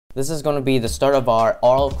This is going to be the start of our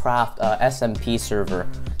RLCraft SMP server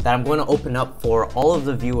that I'm going to open up for all of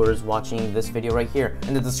the viewers watching this video right here.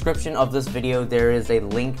 In the description of this video, there is a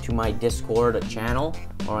link to my Discord channel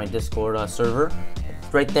or my Discord server.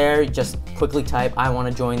 Right there, just quickly type, I want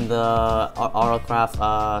to join the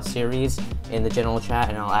RLCraft series in the general chat,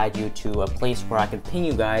 and I'll add you to a place where I can ping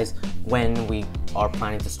you guys when we are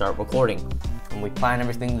planning to start recording. And we plan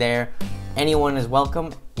everything there. Anyone is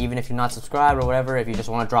welcome, even if you're not subscribed or whatever. If you just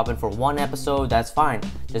want to drop in for one episode, that's fine.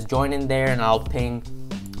 Just join in there and I'll ping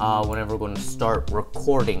whenever we're going to start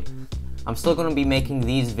recording. I'm still going to be making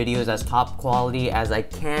these videos as top quality as I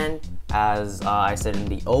can, as I said in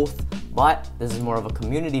the oath, but this is more of a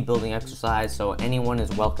community building exercise, so anyone is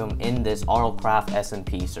welcome in this RLCraft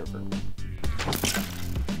SMP server.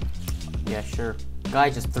 Yeah, sure. Guy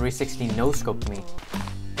just 360 no-scoped me.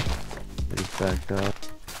 Pretty fucked up.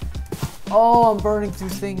 Oh, I'm burning through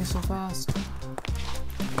things so fast.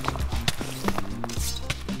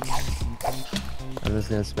 I'm just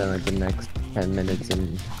gonna spend like the next 10 minutes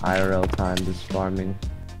in IRL time just farming.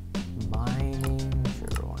 Mining? Sure,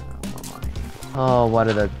 why not? More mining. Oh, why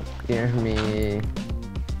did that scare me?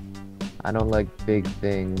 I don't like big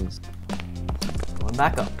things. Going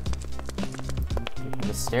back up.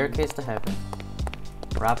 The staircase to heaven.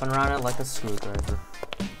 Wrapping around it like a screwdriver.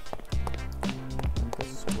 Like a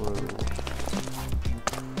screw.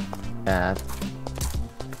 Math.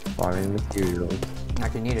 Farming materials.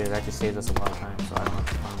 Actually needed it. Actually saves us a lot of time, so I don't have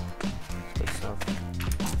to farm big stuff.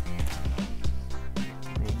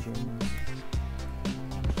 Regions.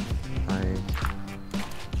 Nice.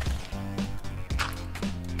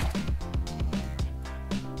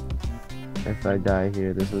 If I die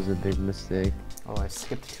here, this was a big mistake. Oh, I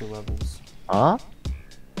skipped 2 levels. Huh?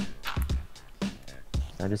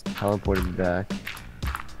 I just teleported back.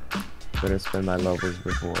 Better spend my levels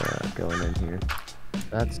before going in here.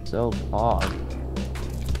 That's so odd.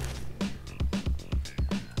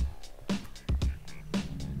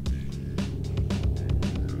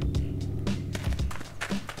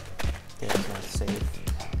 Okay, it's not safe.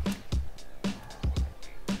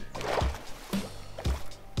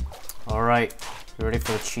 Alright, you ready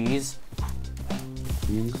for the cheese?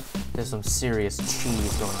 Cheese? There's some serious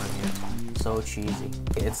cheese going on here. So cheesy.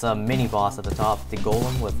 It's a mini boss at the top, the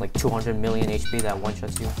golem with like 200 million HP that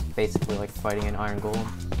one-shots you. Basically like fighting an iron golem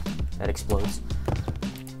that explodes.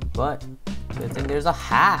 But good thing there's a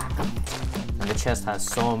hack. And the chest has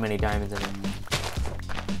so many diamonds in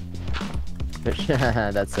it.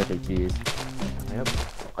 That's such a cheese. Yep.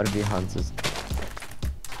 What if he hunts us?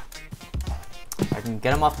 I can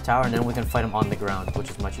get him off the tower and then we can fight him on the ground, which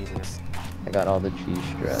is much easier. I got all the cheese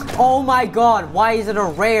straps. Oh my god, why is it a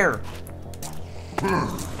rare?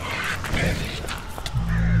 Let's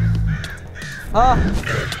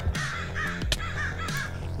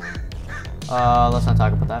not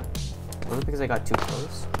talk about that. Was it because I got too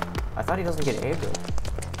close? I thought he doesn't get aggro.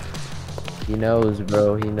 He knows,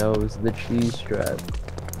 bro. He knows the cheese strap.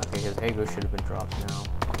 Okay, his aggro should have been dropped now,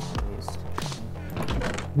 at least.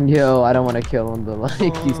 Yo, I don't want to kill him, but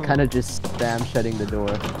like, he's kind of just spam shutting the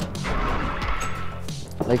door.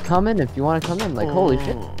 Like, come in if you want to come in. Like, holy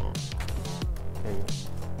shit.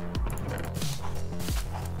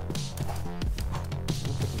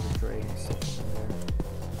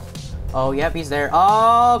 Oh, yep, he's there.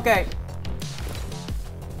 Oh, okay.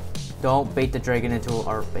 Don't bait the dragon into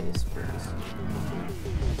our base,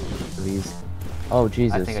 Please. Oh,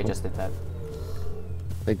 Jesus. I think I just did that.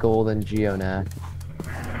 The golden geonac.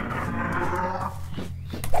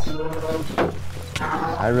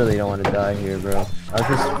 I really don't want to die here, bro. I was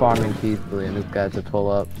just farming peacefully and this guy had to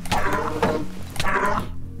pull up.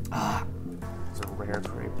 It's a rare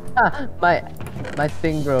creep. Ah, my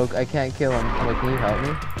thing broke. I can't kill him. Wait, can you help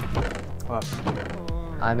me? What?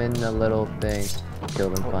 I'm in a little thing.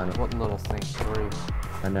 Killed him finally. What little thing? Where are you?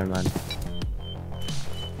 Oh, never mind.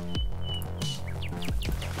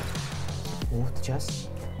 Oh, the chest.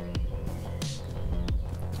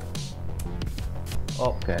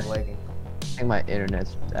 Oh, Okay. I'm lagging. I think my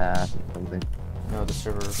internet's ass or something. No, the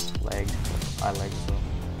server lagged. I lagged as well.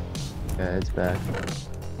 Okay, it's back.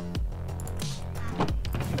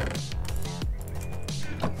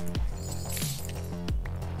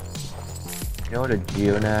 You know what a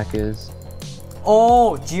geonac is?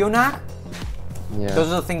 Oh, geonac? Yeah. Those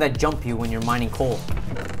are the things that jump you when you're mining coal.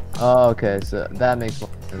 Oh, okay, so that makes more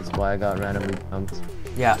sense why I got randomly jumped.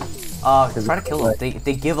 Yeah. Try to kill them.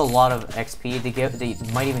 They give a lot of XP. They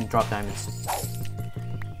might even drop diamonds.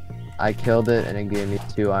 I killed it and it gave me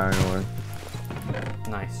 2 iron ore.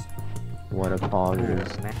 Nice. What a poggers.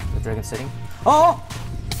 The dragon sitting. Oh!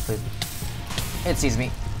 Please. It sees me.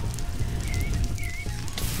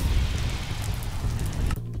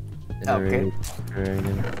 Okay.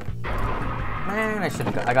 Dragon. Man,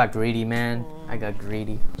 I got greedy, man. I got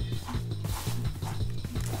greedy.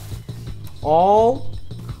 Oh.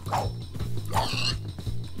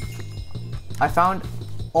 I found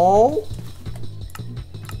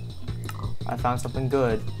something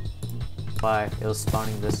good. But it was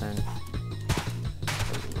spawning this in.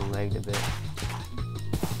 It lagged a bit.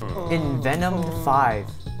 Envenomed 5.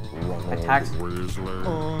 Attacks.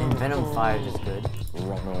 Envenomed 5 is good.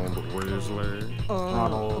 Ronald Weasley.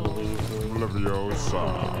 Leviosa.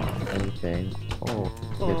 Anything. Oh,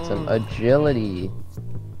 get some agility.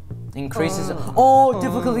 Increases. Oh,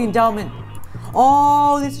 difficulty endowment.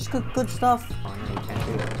 Oh, this is good stuff. Oh no, you can't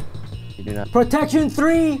do it. You do not. Protection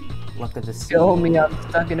 3. Look at this. Kill me! I'm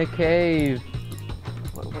stuck in a cave.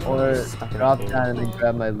 What Or stuck in a drop cave? down and then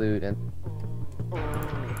grab my loot. And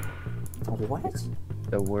What?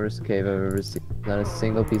 the worst cave I've ever seen. Not a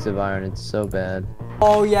single piece of iron. It's so bad.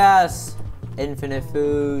 Oh yes, infinite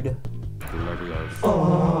food. Leviosa.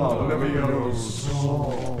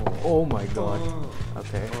 Oh my god.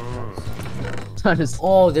 Okay. I just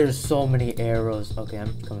Oh, there's so many arrows. Okay,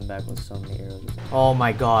 I'm coming back with so many arrows. Oh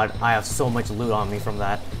my god, I have so much loot on me from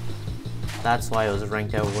that. That's why it was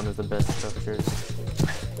ranked out one of the best structures.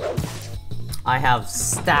 I have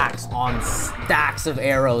stacks on stacks of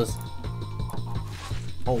arrows.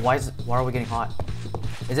 Oh, why are we getting hot?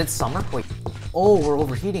 Is it summer? Wait. Oh, we're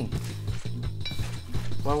overheating.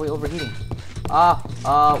 Why are we overheating?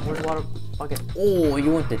 Where's the water bucket? Oh,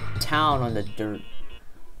 you went to town on the dirt.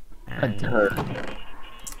 And dirt.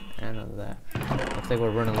 And on that. Looks like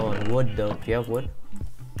we're running low on wood though. Do you have wood?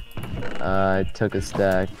 I took a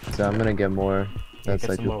stack, so I'm gonna get more. That's Get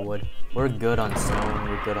like some more wood. We're good on stone.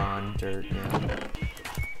 We're good on dirt. Yeah.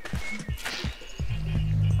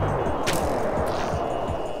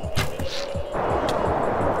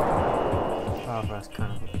 Oh, that's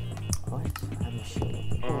kind of. What? I have a shield.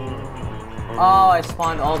 Oh, I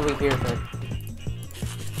spawned all the way here, but.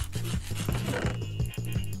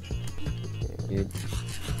 Dude.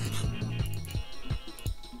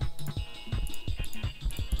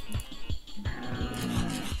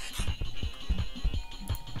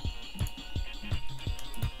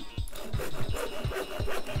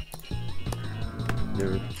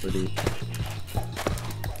 They're pretty.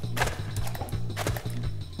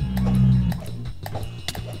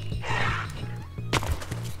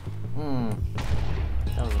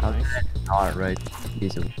 That was nice. Alright,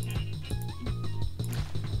 decent.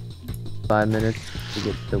 5 minutes to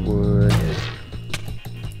get the wood.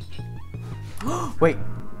 Wait.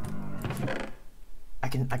 I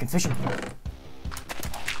can fish him.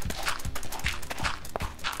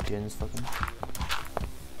 Jin's fucking.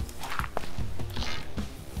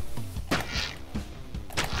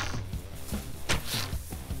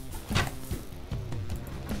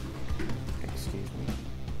 Excuse me.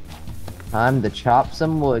 Time to chop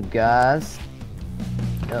some wood, guys.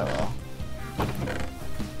 Oh.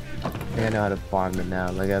 I think I know how to farm it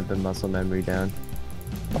now. Like I have the muscle memory down.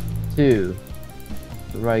 2.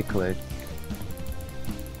 Right click.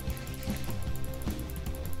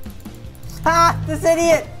 Ah! This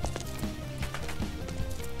idiot!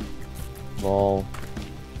 Lol.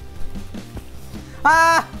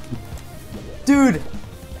 Ah! Dude!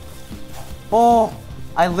 Oh!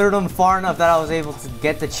 I lured him far enough that I was able to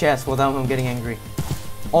get the chest without him getting angry.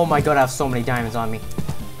 Oh my god, I have so many diamonds on me.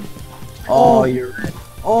 Oh, you're right.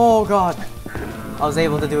 Oh god. I was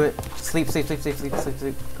able to do it. Sleep.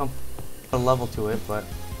 Come a level to it, but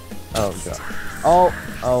Oh god.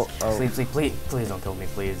 Oh. sleep, please don't kill me,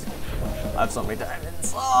 please. I have so many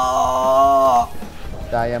diamonds. Oh!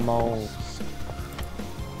 Diamond.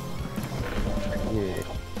 Yeah.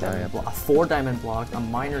 Diamond. 4 diamond blocks, a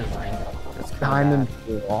miner's ring. That's kinda Diamond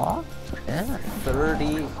bad. block? Yeah.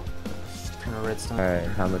 30 kind of redstone. Alright,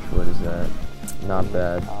 how much wood is that? Not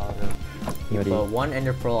bad. You What do you- put 1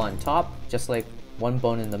 ender pearl on top, just like 1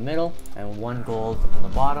 bone in the middle, and 1 gold on the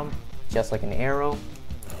bottom, just like an arrow.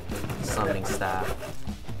 Summoning staff.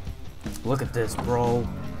 Look at this, bro.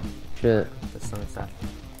 Shit. The summoning staff.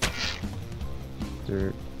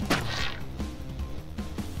 Dirt.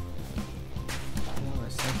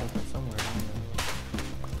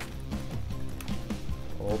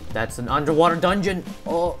 Oh, that's an underwater dungeon.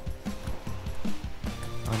 Oh.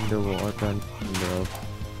 Underwater dungeon, bro.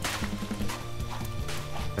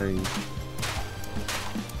 Hurry.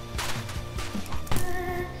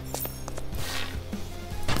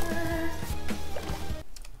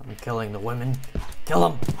 I'm killing the women. Kill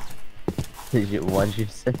them. What'd you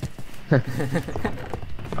say?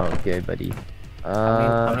 Okay, buddy.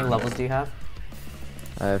 How many levels do you have?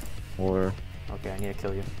 I have 4. Okay, I need to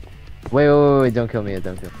kill you. Wait, don't kill me,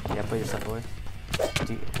 don't kill me. Yeah, put your stuff away.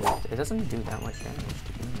 Wait, it doesn't do that much damage,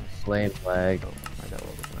 to be honest. Flame lag. Oh, I got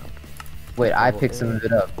all this now. Wait, I picked some of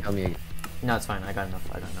it up. Kill me again. No, it's fine. I got enough.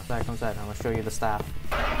 Back on side. I'm gonna show you the staff.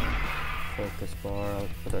 Focus bar. I'll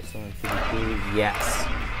put that still in PvP. Yes.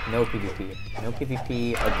 No PvP. No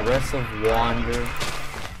PvP. Aggressive wander.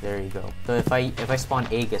 There you go. So if I spawn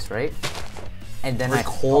Aegis, right, and then I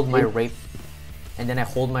hold my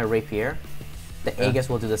rapier, the Aegis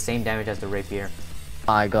will do the same damage as the rapier.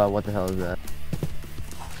 My God, what the hell is that?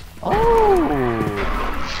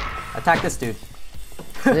 Oh! Attack this dude.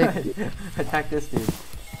 Attack this dude.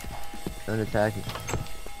 Don't attack me.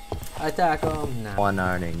 Attack him. Nah. 1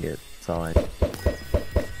 iron ingot. That's all I.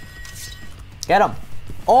 Get him!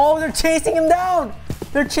 Oh, they're chasing him down!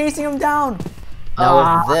 They're chasing him down!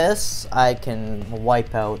 Now with this, I can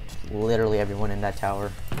wipe out literally everyone in that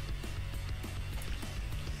tower.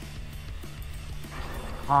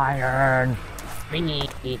 Iron.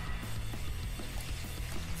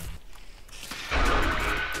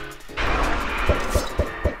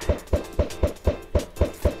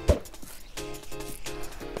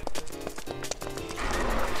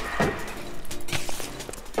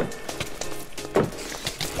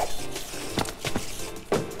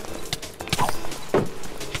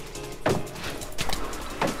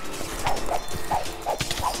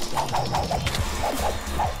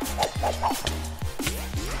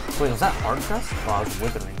 Wait, was that heart dust? Oh, I was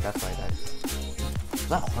withering, that's why I died. Was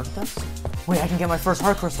that heart dust? Wait, I can get my first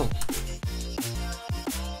heart crystal!